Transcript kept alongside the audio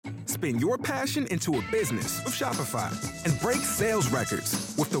Spin your passion into a business with Shopify and break sales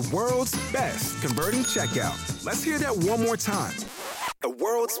records with the world's best converting checkout. Let's hear that one more time. The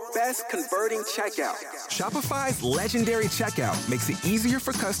world's best converting checkout. Shopify's legendary checkout makes it easier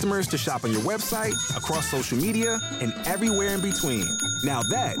for customers to shop on your website, across social media, and everywhere in between. Now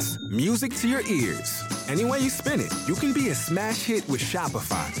that's music to your ears. Any way you spin it, you can be a smash hit with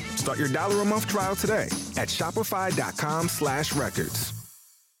Shopify. Start your $1 a month trial today at shopify.com/records.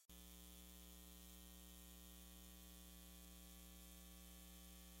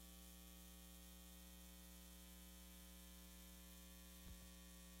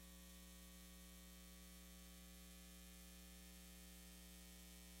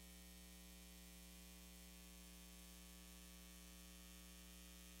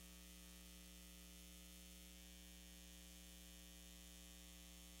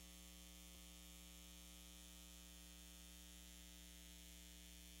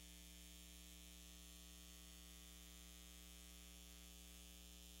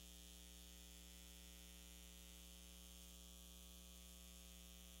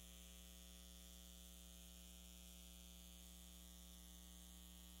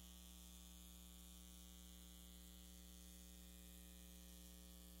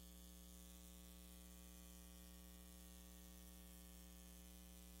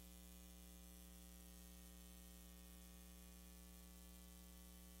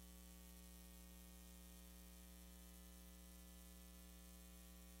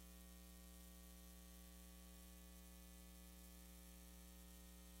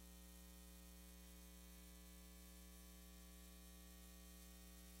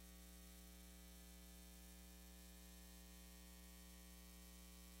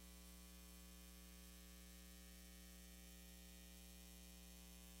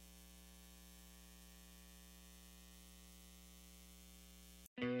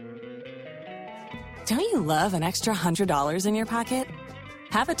 Don't you love an extra $100 in your pocket?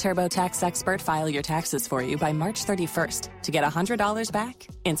 Have a TurboTax expert file your taxes for you by March 31st to get $100 back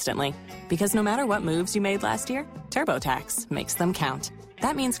instantly. Because no matter what moves you made last year, TurboTax makes them count.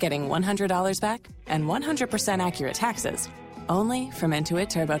 That means getting $100 back and 100% accurate taxes, only from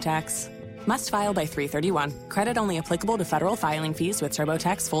Intuit TurboTax. Must file by 3/31. Credit only applicable to federal filing fees with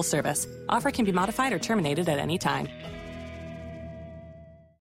TurboTax full service. Offer can be modified or terminated at any time.